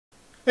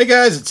Hey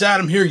guys, it's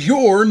Adam here,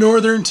 your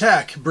Northern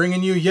Tech,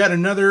 bringing you yet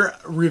another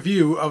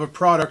review of a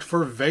product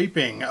for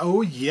vaping.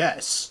 Oh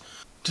yes.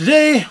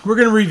 Today we're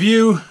going to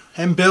review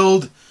and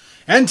build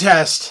and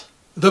test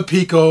the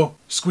Pico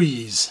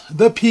Squeeze.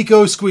 The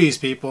Pico Squeeze,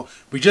 people.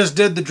 We just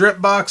did the Drip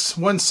Box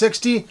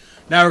 160.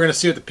 Now we're going to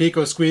see what the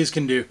Pico Squeeze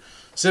can do.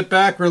 Sit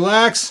back,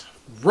 relax,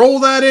 roll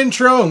that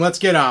intro, and let's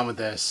get on with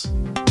this.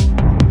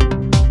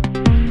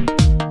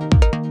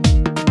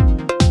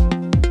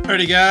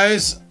 Alrighty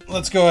guys.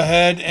 Let's go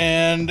ahead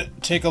and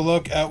take a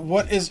look at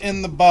what is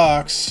in the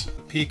box.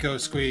 Pico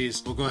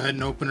Squeeze. We'll go ahead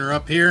and open her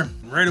up here.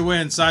 Right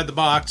away inside the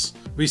box,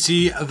 we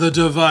see the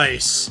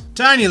device.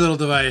 Tiny little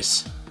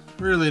device.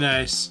 Really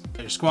nice.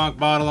 Your squonk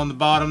bottle on the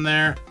bottom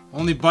there.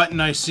 Only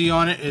button I see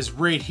on it is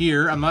right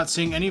here. I'm not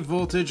seeing any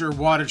voltage or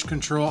wattage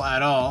control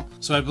at all.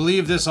 So I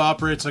believe this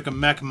operates like a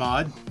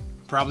MacLeod.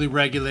 Probably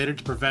regulated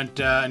to prevent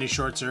any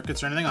short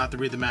circuits or anything. I'll have to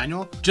read the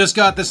manual. Just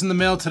got this in the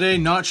mail today,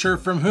 not sure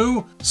from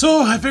who.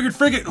 So I figured,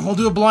 frig it, we'll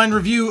do a blind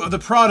review of the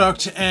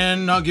product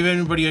and not give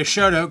anybody a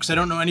shout out because I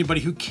don't know anybody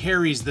who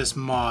carries this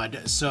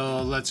mod.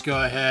 So let's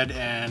go ahead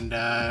and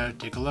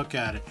take a look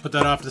at it. Put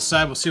that off to the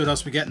side, we'll see what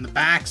else we get in the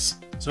backs.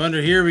 So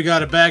under here we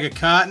got a bag of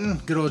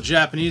cotton, good old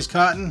Japanese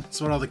cotton.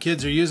 That's what all the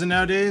kids are using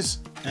nowadays.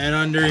 And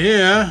under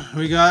here,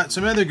 we got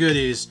some other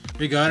goodies.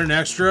 We got an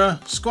extra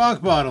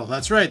squonk bottle.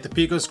 That's right, the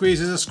Pico Squeeze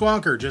is a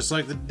squonker, just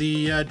like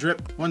the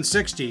Drip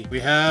 160. We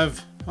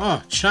have,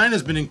 oh,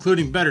 China's been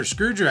including better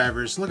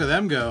screwdrivers. Look at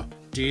them go.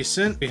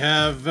 Decent. We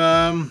have,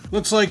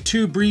 looks like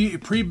two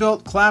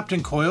pre-built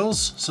Clapton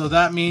coils. So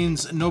that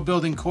means no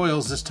building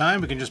coils this time.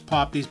 We can just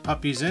pop these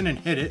puppies in and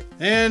hit it.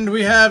 And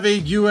we have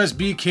a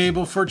USB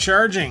cable for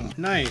charging.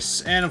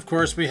 Nice. And of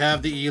course we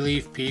have the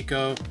Eleaf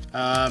Pico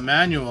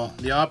manual,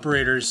 the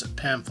operator's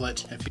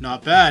pamphlet.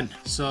 Not bad.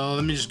 So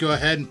let me just go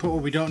ahead and put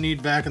what we don't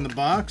need back in the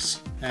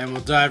box. And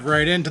we'll dive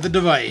right into the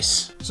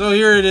device. So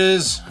here it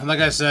is. Like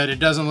I said, it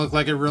doesn't look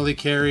like it really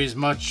carries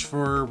much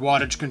for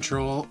wattage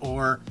control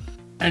or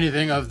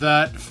anything of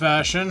that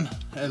fashion.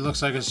 It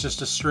looks like it's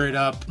just a straight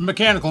up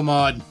mechanical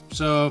mod.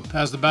 So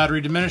as the battery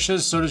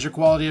diminishes, so does your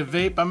quality of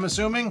vape, I'm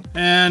assuming.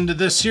 And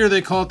this here,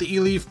 they call it the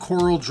Eleaf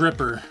Coral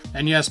Dripper.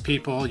 And yes,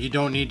 people, you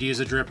don't need to use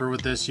a dripper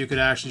with this. You could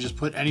actually just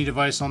put any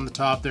device on the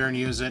top there and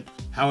use it.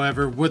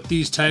 However, with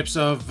these types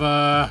of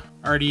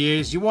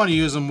RDAs, you want to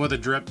use them with a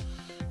drip.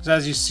 Because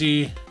as you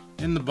see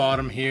in the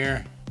bottom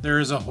here, there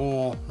is a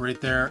hole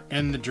right there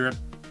in the drip,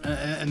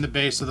 in the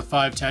base of the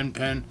 510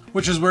 pin,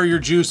 which is where your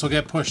juice will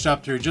get pushed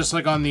up through, just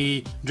like on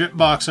the Drip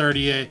Box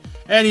RDA.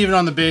 And even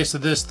on the base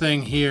of this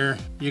thing here,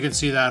 you can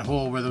see that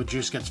hole where the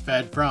juice gets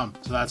fed from.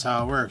 So that's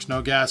how it works.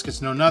 No gaskets,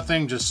 no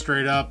nothing, just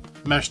straight up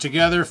mesh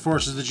together,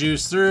 forces the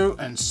juice through,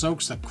 and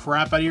soaks the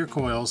crap out of your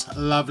coils.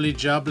 Lovely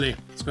jubbly.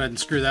 Let's go ahead and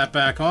screw that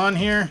back on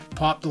here.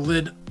 Pop the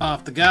lid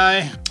off the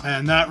guy,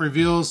 and that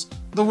reveals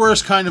the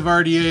worst kind of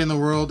RDA in the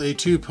world, a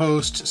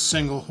two-post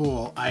single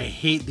hole. I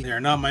hate these. They're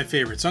not my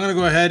favorite. So I'm going to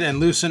go ahead and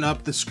loosen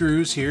up the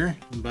screws here.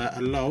 But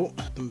hello.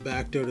 Get them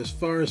backed out as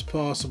far as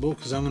possible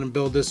because I'm going to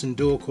build this in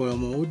dual coil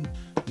mode.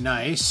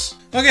 Nice.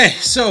 Okay,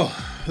 so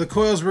the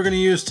coils we're going to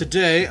use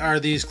today are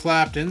these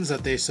Claptons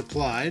that they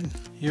supplied.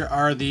 Here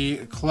are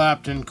the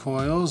Clapton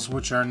coils,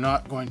 which are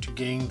not going to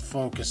gain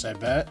focus, I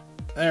bet.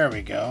 There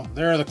we go.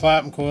 There are the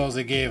Clapton coils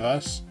they gave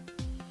us.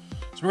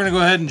 So we're going to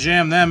go ahead and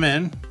jam them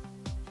in.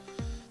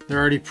 They're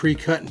already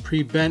pre-cut and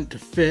pre-bent to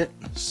fit.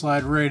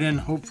 Slide right in,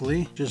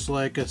 hopefully, just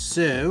like a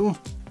so.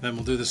 Then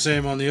we'll do the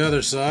same on the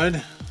other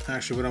side.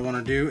 Actually, what I want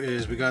to do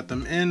is we got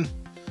them in,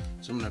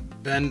 so I'm going to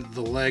bend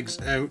the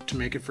legs out to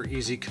make it for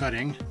easy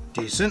cutting.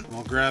 Decent.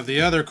 We'll grab the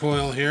other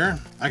coil here.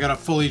 I got a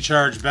fully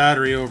charged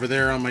battery over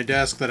there on my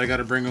desk that I got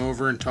to bring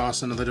over and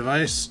toss into the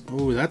device.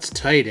 Ooh, that's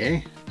tight,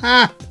 eh?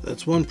 Ah!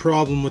 That's one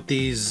problem with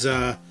these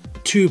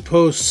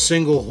two-post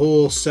single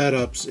hole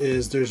setups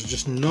is there's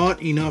just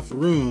not enough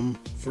room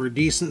for a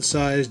decent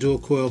sized dual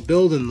coil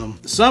build in them.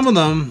 Some of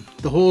them,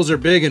 the holes are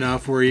big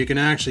enough where you can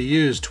actually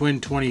use twin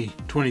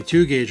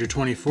 22 gauge or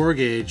 24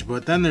 gauge,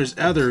 but then there's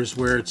others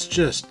where it's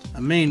just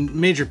a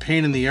major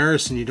pain in the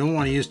arse and you don't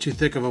want to use too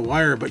thick of a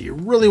wire, but you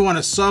really want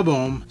to sub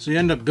ohm, so you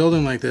end up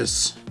building like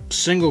this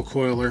single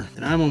coiler.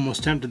 And I'm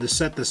almost tempted to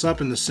set this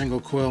up in the single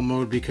coil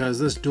mode because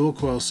this dual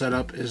coil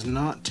setup is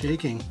not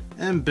taking.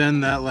 And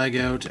bend that leg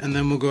out, and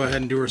then we'll go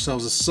ahead and do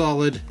ourselves a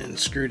solid and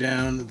screw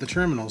down the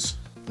terminals.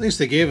 At least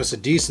they gave us a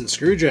decent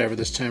screwdriver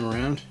this time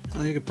around.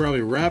 Well, you could probably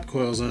wrap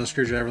coils on a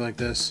screwdriver like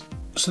this.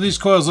 So these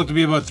coils look to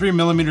be about 3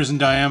 millimeters in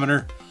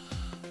diameter.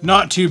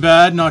 Not too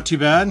bad, not too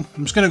bad.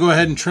 I'm just going to go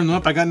ahead and trim them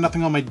up. I got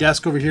nothing on my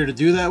desk over here to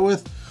do that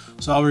with,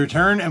 so I'll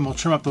return and we'll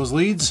trim up those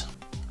leads.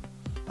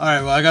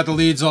 Alright, well, I got the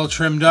leads all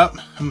trimmed up.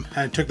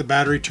 I took the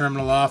battery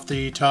terminal off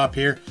the top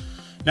here.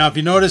 Now, if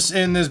you notice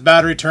in this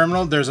battery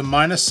terminal, there's a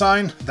minus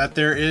sign. That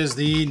there is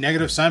the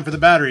negative sign for the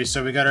battery.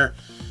 So we got our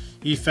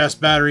eFest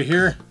battery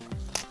here.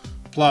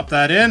 Plop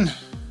that in.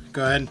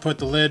 Go ahead and put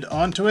the lid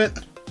onto it.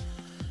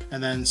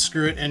 And then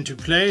screw it into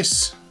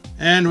place.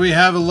 And we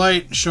have a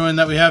light showing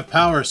that we have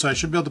power. So I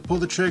should be able to pull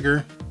the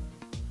trigger.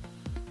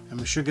 And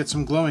we should get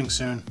some glowing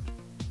soon.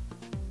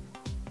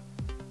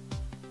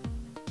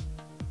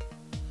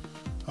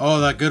 Oh,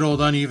 that good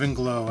old uneven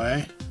glow,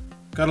 eh?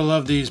 Gotta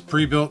love these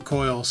pre-built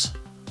coils.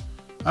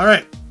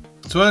 Alright,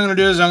 so what I'm going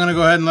to do is I'm going to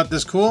go ahead and let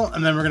this cool,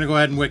 and then we're going to go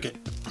ahead and wick it.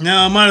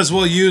 Now, I might as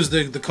well use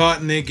the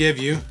cotton they give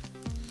you,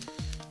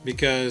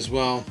 because,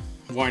 well,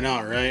 why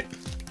not, right?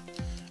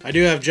 I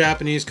do have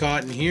Japanese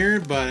cotton here,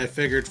 but I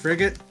figured,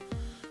 frig it,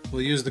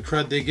 we'll use the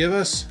crud they give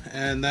us,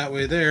 and that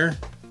way there,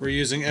 we're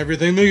using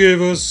everything they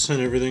gave us,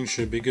 and everything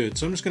should be good.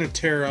 So I'm just going to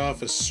tear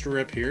off a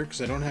strip here,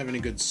 because I don't have any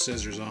good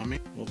scissors on me.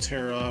 We'll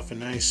tear off a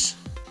nice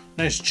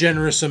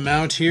generous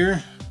amount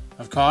here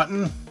of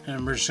cotton,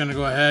 and we're just going to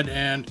go ahead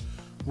and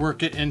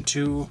work it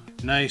into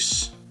a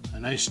nice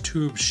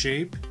tube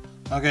shape.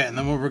 Okay, and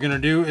then what we're going to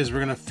do is we're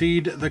going to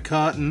feed the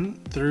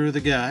cotton through the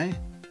guy,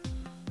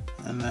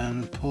 and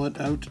then pull it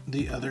out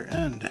the other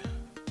end,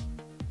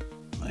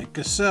 like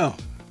so.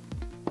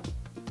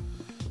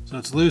 So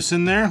it's loose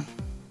in there.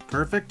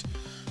 Perfect.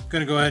 I'm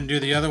going to go ahead and do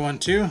the other one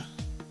too.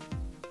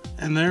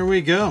 And there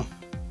we go.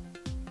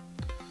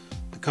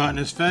 The cotton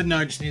is fed. Now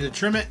I just need to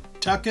trim it,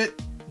 tuck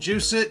it,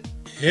 juice it,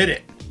 hit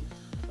it.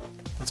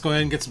 Let's go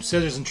ahead and get some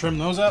scissors and trim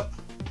those up.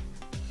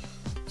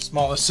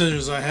 Smallest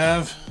scissors I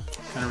have.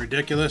 Kind of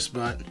ridiculous,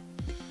 but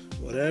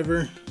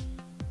whatever.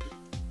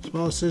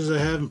 Smallest scissors I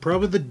have, and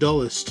probably the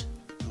dullest.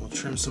 We'll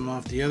trim some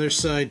off the other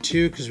side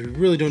too, because we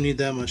really don't need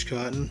that much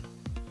cotton.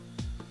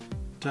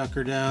 Tuck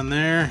her down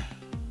there.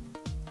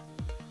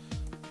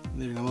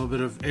 Leaving a little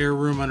bit of air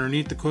room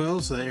underneath the coil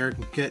so that air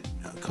can get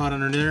caught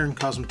under there and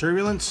cause some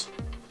turbulence.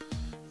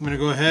 I'm going to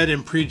go ahead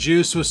and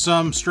pre-juice with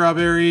some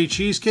strawberry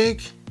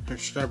cheesecake, or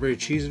strawberry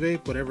cheese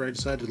vape, whatever I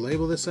decide to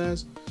label this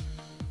as.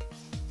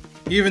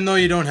 Even though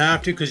you don't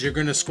have to, because you're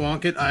going to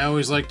squonk it, I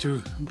always like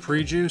to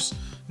pre-juice.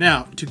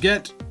 Now, to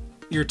get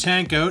your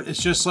tank out,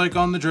 it's just like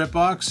on the drip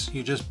box.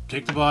 You just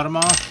take the bottom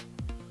off,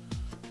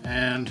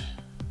 and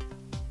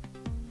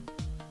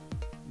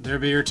there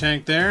be your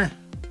tank there.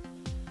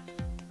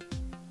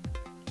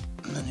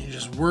 And then you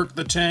just work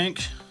the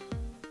tank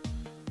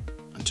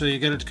until you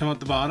get it to come out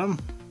the bottom.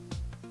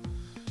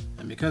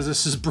 And because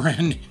this is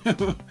brand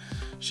new,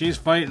 she's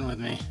fighting with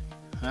me.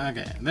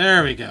 Okay,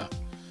 there we go.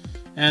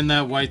 And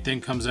that white thing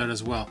comes out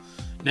as well.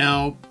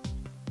 Now,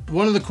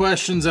 one of the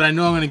questions that I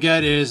know I'm going to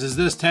get is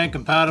this tank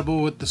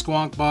compatible with the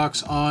squonk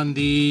box on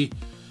the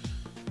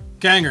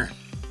ganger?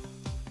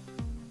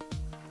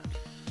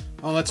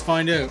 Well, let's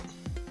find out.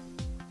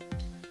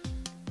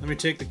 Let me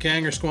take the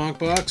ganger squonk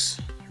box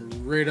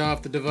right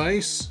off the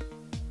device.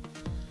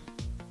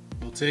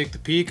 We'll take the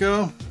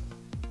Pico.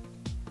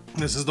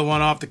 This is the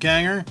one off the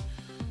ganger.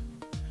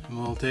 And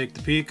we'll take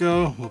the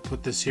Pico. We'll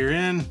put this here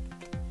in.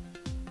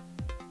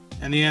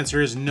 And the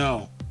answer is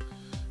no.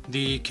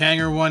 The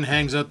ganger one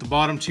hangs out the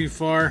bottom too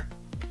far,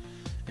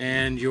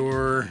 and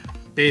your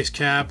base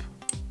cap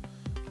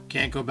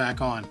can't go back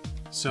on.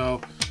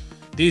 So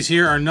these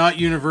here are not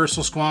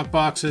universal squonk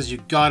boxes. You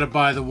gotta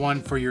buy the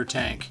one for your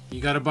tank.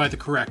 You gotta buy the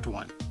correct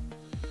one.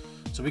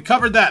 So we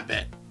covered that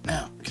bit.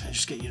 Now, can I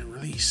just get you to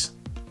release?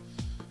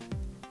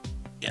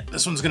 Yeah,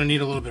 this one's gonna need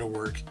a little bit of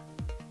work.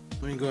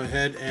 Let me go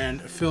ahead and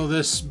fill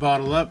this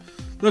bottle up.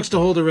 Looks to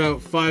hold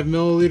about 5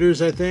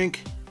 milliliters, I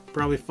think.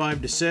 Probably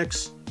 5 to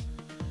 6.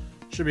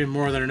 Should be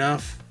more than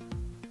enough.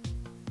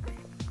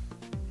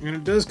 And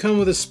it does come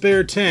with a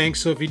spare tank,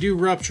 so if you do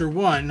rupture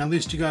one, at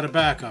least you got a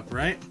backup,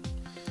 right?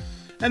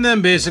 And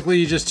then basically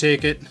you just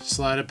take it,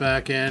 slide it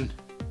back in,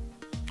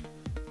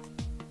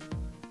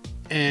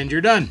 and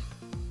you're done.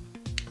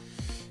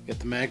 Get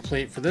the mag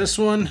plate for this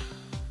one.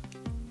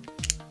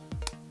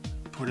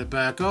 Put it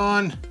back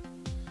on,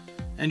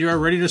 and you are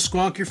ready to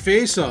squonk your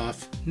face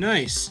off.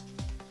 Nice.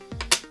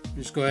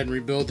 Just go ahead and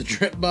rebuild the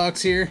drip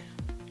box here.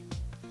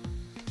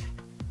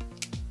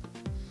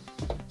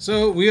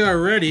 So we are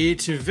ready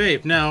to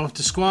vape. Now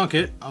to squonk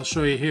it, I'll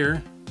show you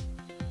here,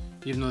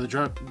 even though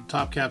the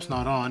top cap's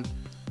not on.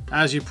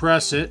 As you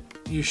press it,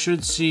 you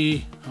should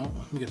see, oh,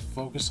 let me get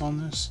focus on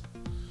this.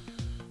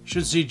 You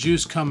should see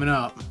juice coming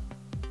up.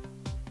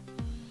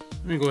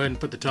 Let me go ahead and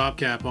put the top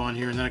cap on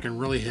here, and then I can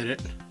really hit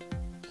it.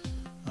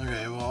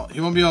 Okay, well,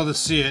 you won't be able to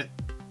see it,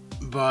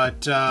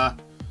 but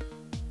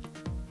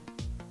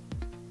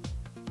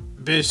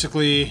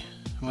basically,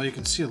 well, you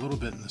can see a little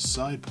bit in the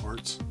side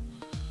ports.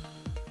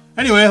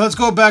 Anyway, let's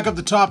go back up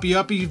the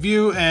toppy-uppy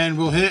view, and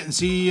we'll hit it and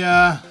see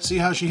how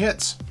she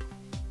hits.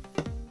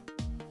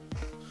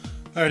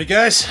 Alrighty,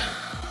 guys,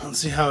 let's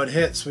see how it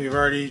hits. We've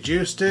already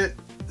juiced it.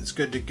 It's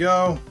good to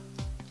go.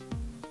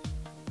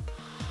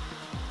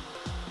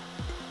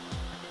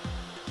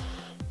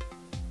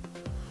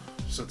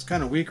 So it's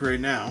kind of weak right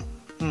now.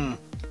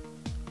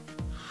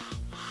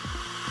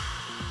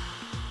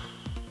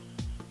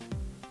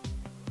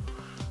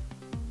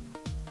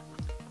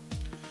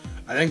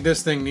 I think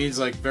this thing needs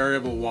like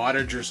variable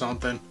wattage or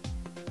something.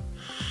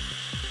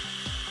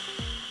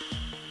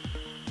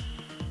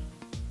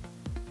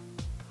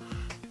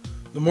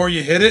 The more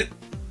you hit it,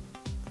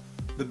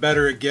 the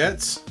better it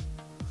gets.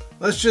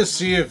 Let's just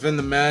see if in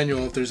the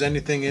manual, if there's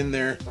anything in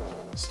there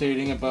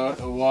stating about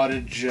a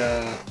wattage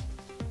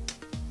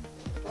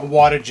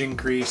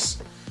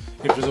increase.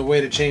 If there's a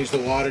way to change the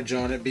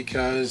wattage on it,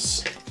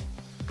 because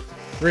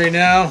Right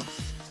now,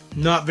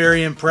 not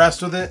very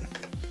impressed with it.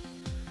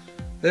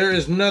 There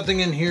is nothing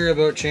in here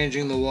about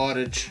changing the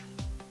wattage.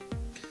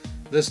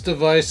 This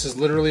device is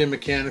literally a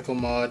mechanical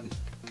mod.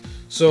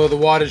 So the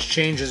wattage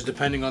changes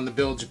depending on the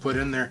builds you put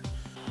in there.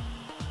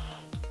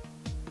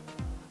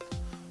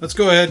 Let's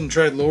go ahead and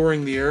try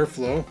lowering the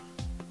airflow.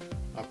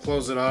 I'll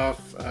close it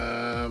off.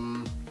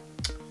 I'll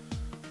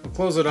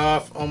close it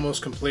off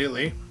almost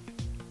completely.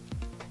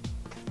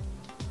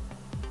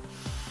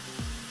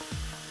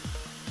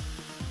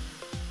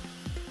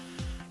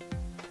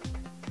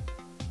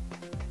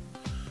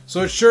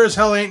 So it sure as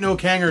hell ain't no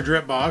Kanger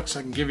drip box,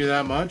 I can give you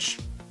that much.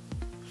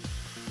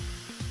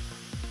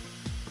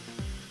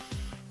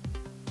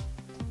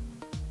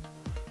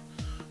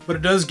 But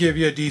it does give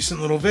you a decent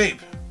little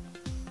vape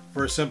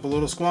for a simple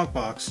little squonk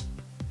box.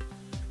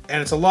 And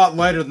it's a lot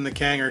lighter than the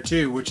Kanger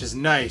too, which is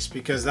nice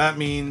because that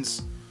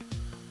means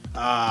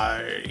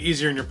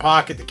easier in your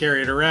pocket to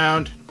carry it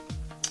around.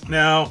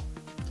 Now,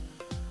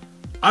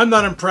 I'm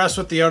not impressed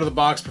with the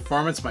out-of-the-box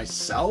performance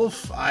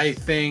myself. I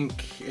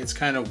think it's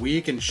kind of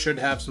weak and should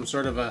have some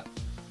sort of a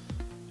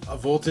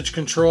voltage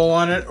control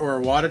on it or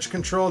a wattage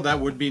control. That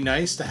would be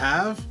nice to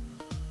have.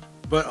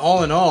 But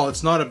all in all,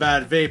 it's not a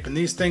bad vape. And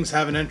these things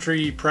have an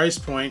entry price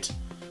point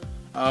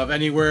of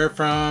anywhere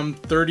from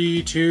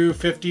 $30 to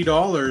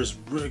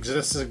 $50.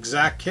 This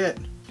exact kit.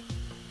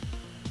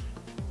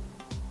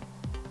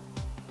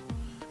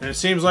 And it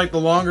seems like the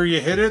longer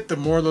you hit it, the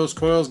more those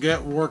coils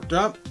get worked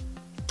up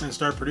and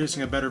start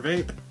producing a better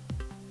vape.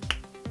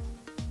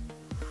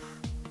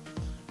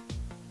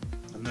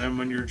 And then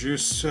when your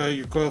juice,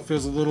 your coil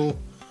feels a little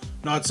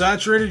not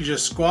saturated, you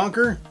just squonk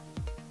her.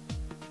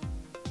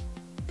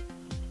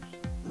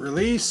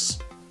 Release.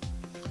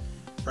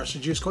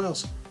 Freshly juiced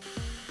coils.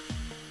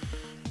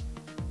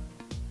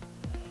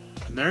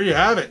 And there you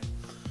have it.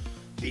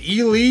 The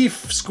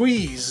Eleaf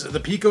Squeeze,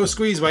 the Pico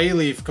Squeeze by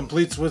Eleaf,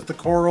 completes with the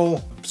Coral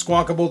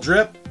squonkable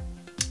drip.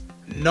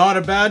 Not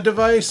a bad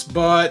device,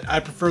 but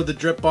I prefer the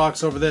drip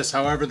box over this.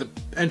 However, the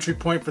entry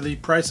point for the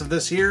price of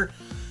this here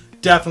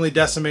definitely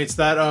decimates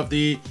that of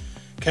the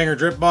Kanger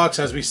drip box.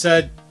 As we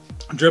said,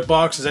 drip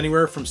box is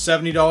anywhere from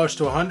 $70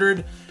 to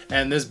 $100,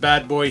 and this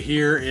bad boy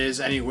here is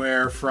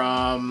anywhere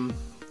from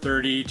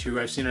 $30 to,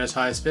 I've seen it as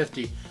high as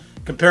 $50.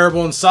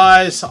 Comparable in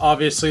size,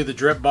 obviously the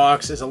drip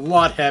box is a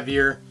lot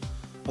heavier,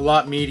 a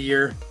lot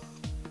meatier,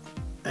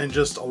 and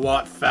just a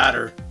lot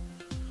fatter.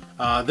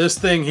 This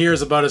thing here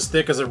is about as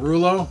thick as a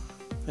Rulo.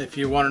 If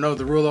you want to know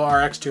the Rulo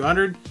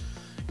RX200,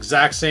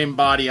 exact same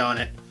body on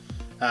it,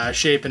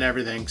 shape and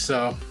everything.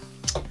 So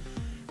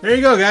there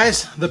you go,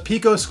 guys, the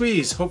Pico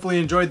Squeeze. Hopefully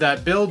you enjoyed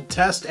that build,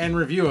 test, and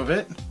review of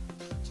it.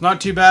 It's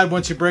not too bad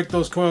once you break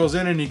those coils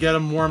in and you get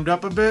them warmed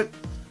up a bit,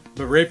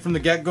 but right from the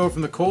get-go,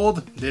 from the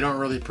cold, they don't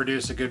really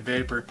produce a good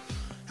vapor.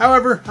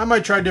 However, I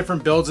might try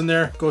different builds in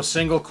there, go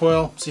single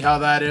coil, see how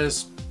that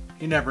is.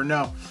 You never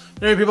know.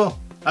 Anyway, people,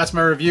 that's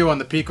my review on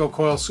the Pico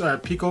coils,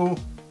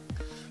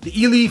 the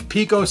Eleaf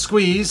Pico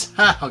Squeeze.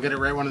 Ha, I'll get it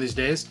right one of these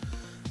days.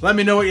 Let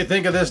me know what you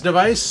think of this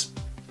device.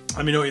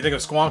 Let me know what you think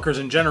of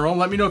squonkers in general.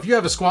 Let me know if you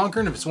have a squonker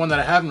and if it's one that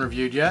I haven't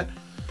reviewed yet.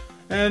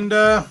 And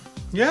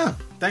yeah,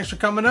 thanks for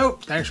coming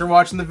out. Thanks for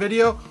watching the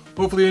video.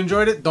 Hopefully you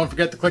enjoyed it. Don't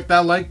forget to click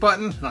that like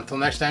button. And until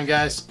next time,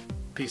 guys,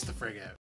 peace the frig out.